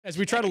As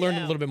we try to learn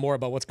a little bit more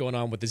about what's going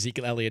on with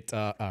Ezekiel Elliott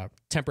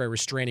temporary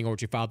restraining order,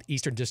 which you filed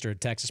Eastern District of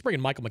Texas,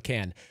 bringing Michael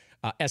McCann,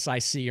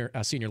 SIC,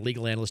 senior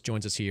legal analyst,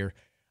 joins us here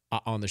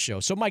on the show.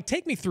 So, Mike,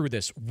 take me through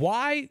this.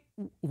 Why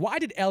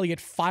did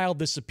Elliott file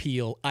this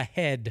appeal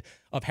ahead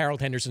of Harold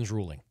Henderson's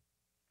ruling?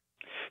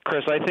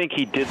 Chris, I think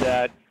he did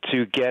that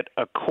to get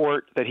a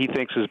court that he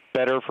thinks is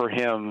better for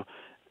him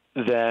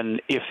than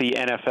if the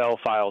NFL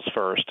files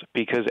first,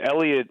 because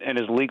Elliott and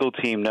his legal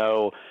team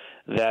know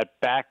that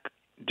back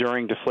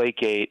during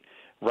Deflategate,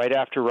 right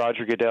after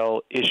Roger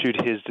Goodell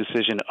issued his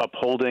decision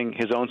upholding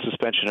his own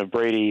suspension of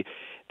Brady,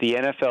 the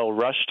NFL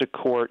rushed to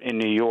court in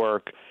New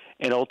York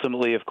and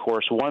ultimately, of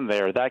course, won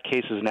there. That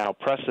case is now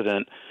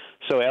precedent.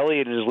 So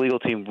Elliott and his legal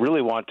team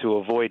really want to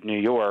avoid New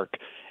York,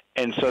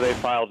 and so they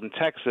filed in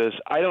Texas.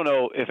 I don't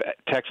know if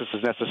Texas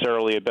is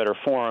necessarily a better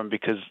forum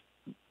because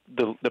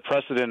the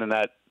precedent in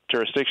that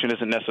jurisdiction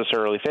isn't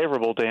necessarily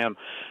favorable to him,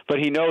 but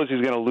he knows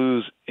he's going to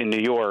lose in New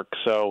York.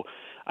 So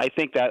I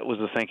think that was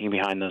the thinking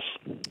behind this.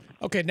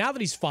 Okay, now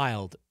that he's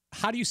filed,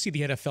 how do you see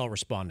the NFL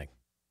responding?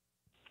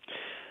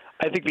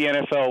 I think the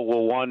NFL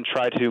will, one,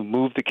 try to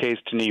move the case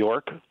to New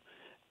York.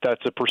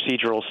 That's a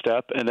procedural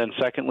step. And then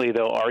secondly,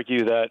 they'll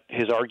argue that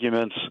his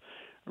arguments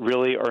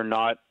really are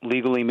not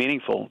legally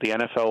meaningful. The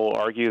NFL will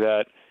argue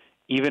that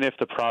even if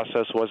the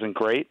process wasn't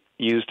great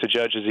used to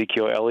judge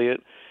Ezekiel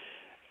Elliott,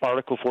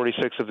 Article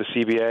 46 of the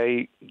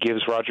CBA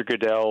gives Roger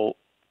Goodell,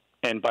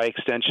 and by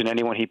extension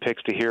anyone he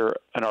picks to hear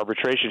an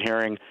arbitration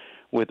hearing,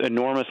 with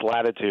enormous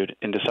latitude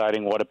in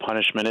deciding what a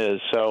punishment is.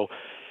 So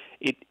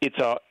it's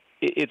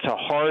a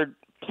hard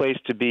place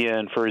to be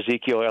in for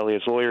Ezekiel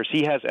Elliott's lawyers.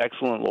 He has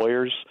excellent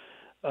lawyers.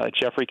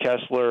 Jeffrey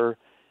Kessler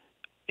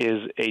is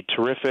a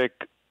terrific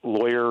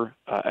lawyer.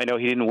 I know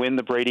he didn't win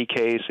the Brady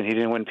case and he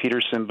didn't win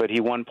Peterson, but he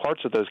won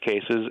parts of those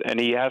cases, and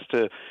he has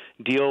to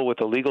deal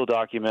with a legal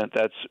document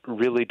that's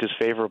really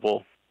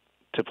disfavorable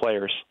to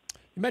players.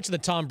 You mentioned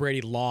that Tom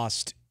Brady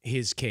lost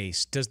his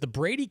case. Does the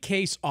Brady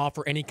case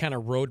offer any kind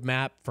of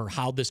roadmap for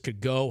how this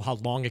could go, how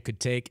long it could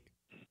take?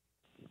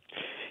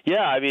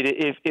 Yeah, I mean,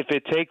 if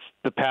it takes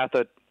the path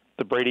that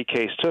the Brady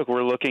case took,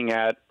 we're looking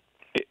at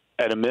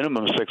a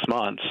minimum 6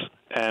 months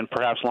and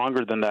perhaps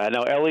longer than that.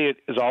 Now, Elliott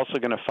is also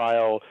going to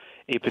file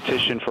a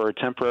petition for a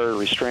temporary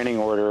restraining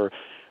order,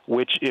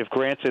 which, if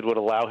granted, would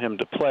allow him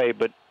to play,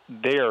 but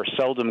they are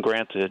seldom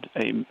granted. I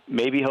mean,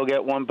 maybe he'll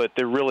get one, but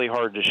they're really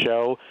hard to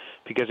show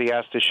because he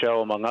has to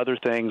show, among other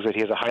things, that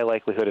he has a high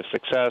likelihood of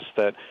success,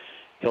 that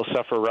he'll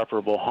suffer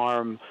irreparable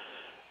harm.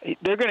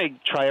 They're going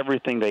to try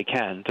everything they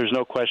can. There's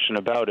no question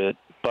about it,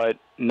 but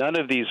none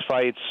of these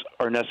fights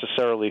are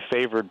necessarily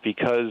favored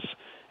because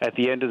at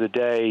the end of the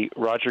day,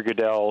 Roger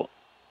Goodell,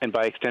 and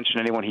by extension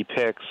anyone he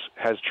picks,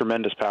 has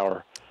tremendous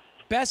power.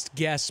 Best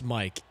guess,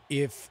 Mike,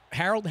 if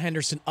Harold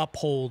Henderson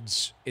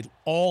upholds it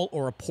all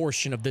or a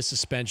portion of this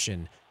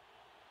suspension,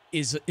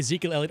 is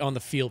Ezekiel Elliott on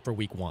the field for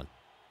Week 1?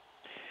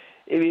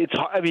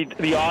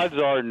 The odds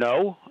are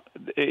no.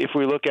 If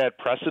we look at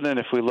precedent,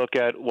 if we look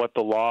at what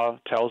the law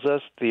tells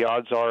us, the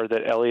odds are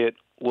that Elliott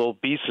will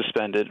be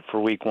suspended for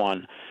Week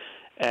 1.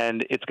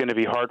 And it's going to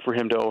be hard for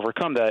him to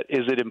overcome that.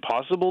 Is it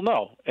impossible?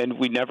 No. And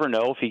we never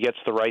know if he gets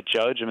the right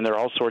judge. I mean, there are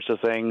all sorts of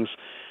things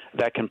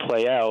that can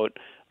play out,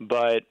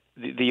 but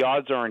the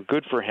odds aren't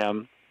good for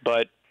him.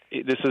 But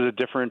this is a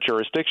different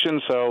jurisdiction,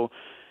 so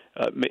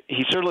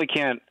he certainly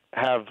can't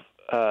have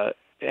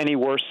any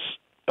worse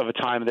of a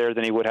time there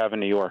than he would have in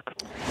New York.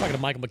 Talking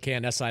to Michael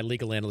McCann, SI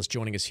legal analyst,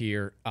 joining us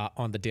here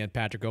on the Dan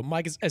Patrick Show.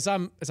 Mike, as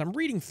I'm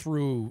reading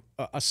through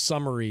a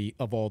summary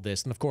of all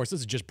this, and of course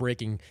this is just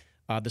breaking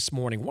this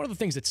morning, one of the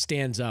things that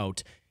stands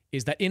out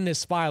is that in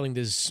this filing,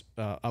 there's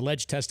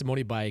alleged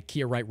testimony by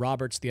Kia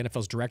Wright-Roberts, the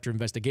NFL's director of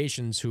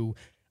investigations, who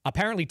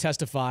apparently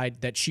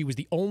testified that she was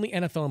the only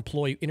NFL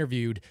employee who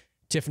interviewed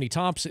Tiffany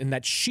Thompson and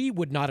that she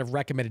would not have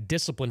recommended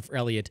discipline for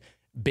Elliott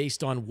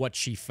based on what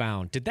she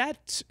found. Did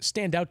that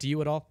stand out to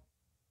you at all?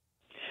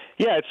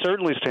 Yeah, it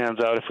certainly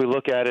stands out. If we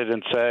look at it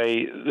and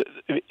say,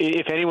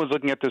 if anyone's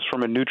looking at this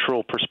from a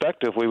neutral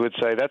perspective, we would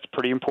say that's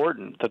pretty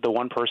important, that the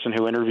one person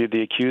who interviewed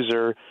the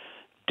accuser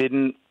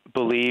didn't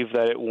believe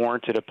that it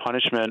warranted a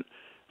punishment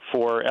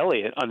for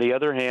Elliott. On the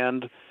other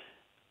hand,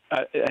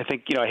 I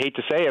think, I hate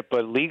to say it,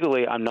 but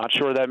legally I'm not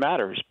sure that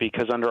matters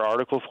because under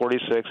Article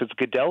 46, it's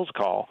Goodell's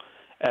call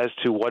as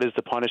to what is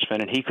the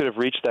punishment, and he could have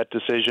reached that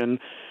decision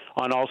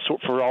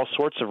for all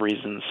sorts of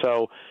reasons.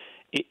 So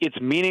it's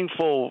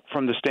meaningful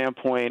from the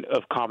standpoint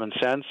of common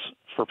sense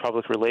for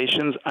public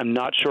relations. I'm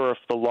not sure if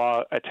the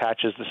law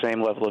attaches the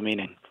same level of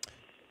meaning.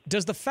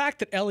 Does the fact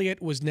that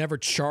Elliott was never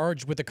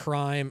charged with a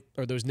crime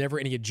or there was never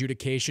any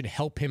adjudication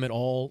help him at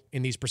all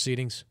in these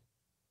proceedings?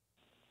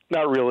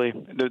 Not really.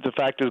 The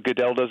fact is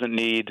Goodell doesn't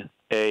need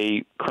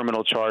a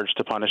criminal charge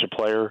to punish a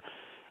player.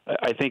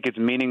 I think it's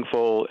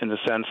meaningful in the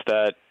sense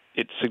that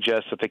it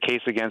suggests that the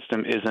case against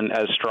him isn't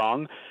as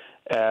strong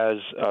as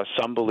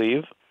some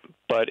believe,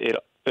 but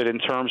in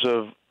terms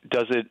of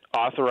does it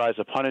authorize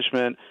a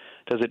punishment,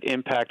 does it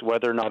impact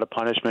whether or not a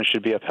punishment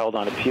should be upheld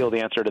on appeal, the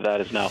answer to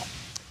that is no.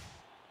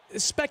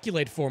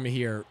 Speculate for me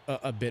here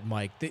a bit,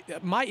 Mike.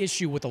 My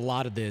issue with a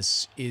lot of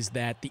this is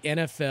that the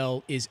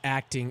NFL is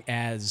acting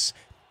as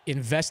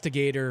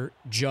investigator,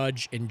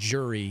 judge, and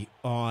jury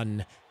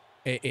on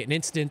an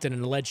incident and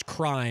an alleged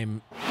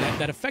crime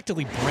that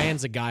effectively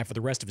brands a guy for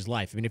the rest of his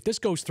life. I mean, if this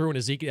goes through and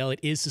Ezekiel Elliott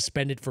is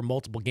suspended for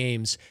multiple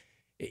games,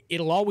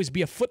 it'll always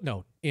be a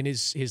footnote in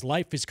his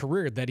life, his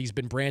career, that he's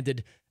been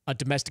branded a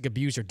domestic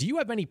abuser. Do you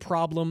have any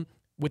problem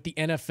with the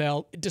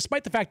NFL,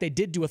 despite the fact they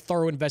did do a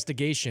thorough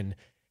investigation,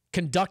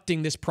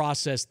 conducting this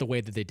process the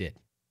way that they did?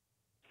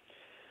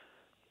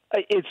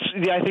 I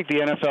think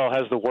the NFL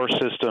has the worst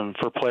system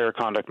for player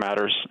conduct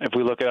matters. If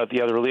we look at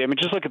the other league, I mean,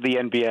 just look at the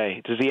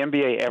NBA. Does the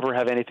NBA ever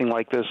have anything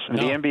like this? No.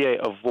 The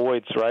NBA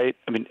avoids, right?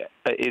 I mean,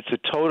 it's a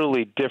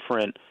totally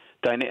different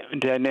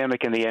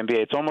dynamic in the NBA.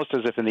 It's almost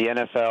as if in the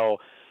NFL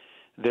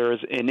there is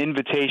an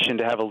invitation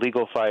to have a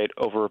legal fight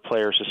over a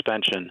player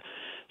suspension.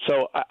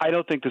 So I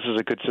don't think this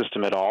is a good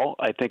system at all.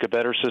 I think a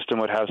better system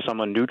would have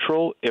someone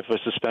neutral if a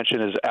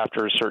suspension is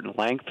after a certain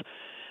length.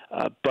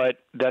 But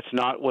that's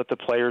not what the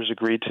players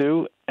agreed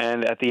to.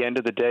 And at the end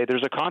of the day,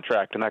 there's a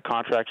contract, and that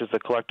contract is the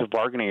collective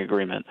bargaining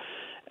agreement.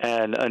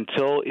 And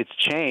until it's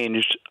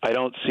changed, I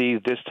don't see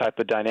this type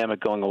of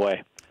dynamic going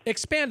away.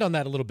 Expand on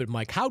that a little bit,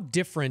 Mike. How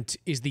different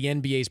is the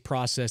NBA's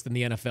process than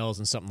the NFL's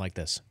in something like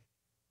this?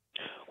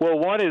 Well,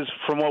 one is,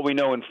 from what we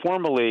know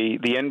informally,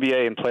 the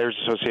NBA and Players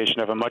Association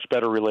have a much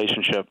better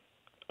relationship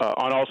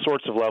on all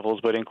sorts of levels,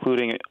 but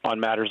including on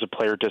matters of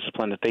player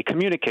discipline, that they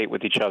communicate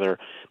with each other,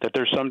 that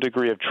there's some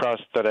degree of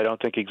trust that I don't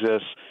think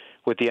exists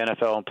with the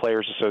NFL and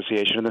Players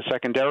Association. And then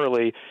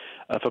secondarily,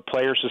 if a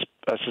player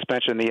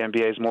suspension in the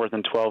NBA is more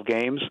than 12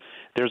 games,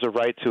 there's a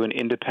right to an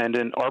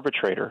independent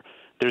arbitrator.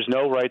 There's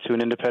no right to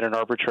an independent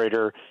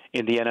arbitrator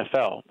in the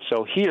NFL.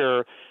 So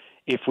here,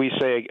 if we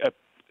say,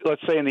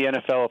 let's say in the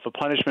NFL, if a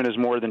punishment is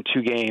more than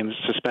 2 games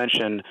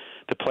suspension,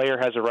 the player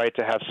has a right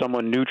to have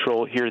someone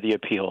neutral hear the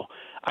appeal.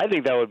 I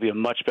think that would be a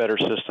much better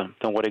system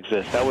than what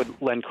exists. That would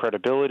lend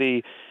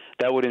credibility.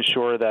 That would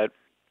ensure that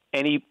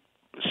any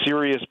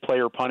serious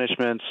player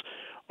punishments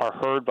are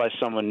heard by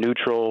someone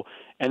neutral,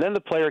 and then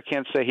the player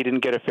can't say he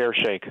didn't get a fair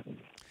shake.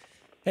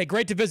 Hey,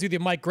 great to visit with you,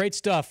 Mike. Great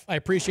stuff. I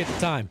appreciate the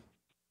time.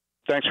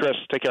 Thanks, Chris.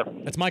 Take care.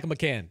 That's Michael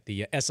McCann,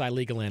 the SI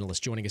legal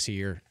analyst, joining us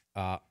here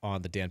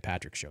on The Dan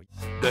Patrick Show.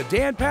 The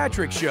Dan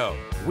Patrick Show,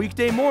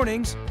 weekday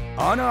mornings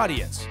on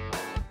Audience.